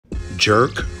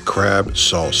Jerk crab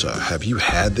salsa. Have you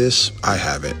had this? I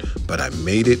haven't, but I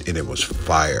made it and it was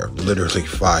fire, literally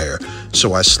fire.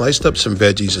 So I sliced up some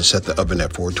veggies and set the oven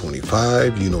at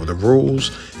 425, you know the rules.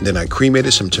 And then I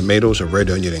cremated some tomatoes, a red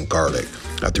onion, and garlic.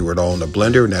 I threw it all in the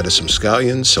blender and added some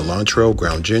scallions, cilantro,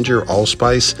 ground ginger,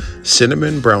 allspice,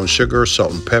 cinnamon, brown sugar,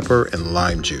 salt and pepper, and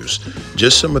lime juice.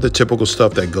 Just some of the typical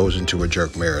stuff that goes into a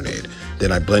jerk marinade.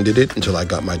 Then I blended it until I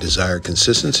got my desired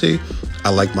consistency. I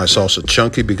like my salsa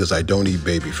chunky because I don't eat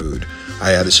baby food.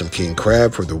 I added some king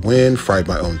crab for the win, fried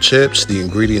my own chips. The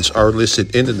ingredients are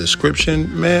listed in the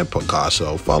description. Man,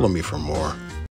 Picasso, follow me for more.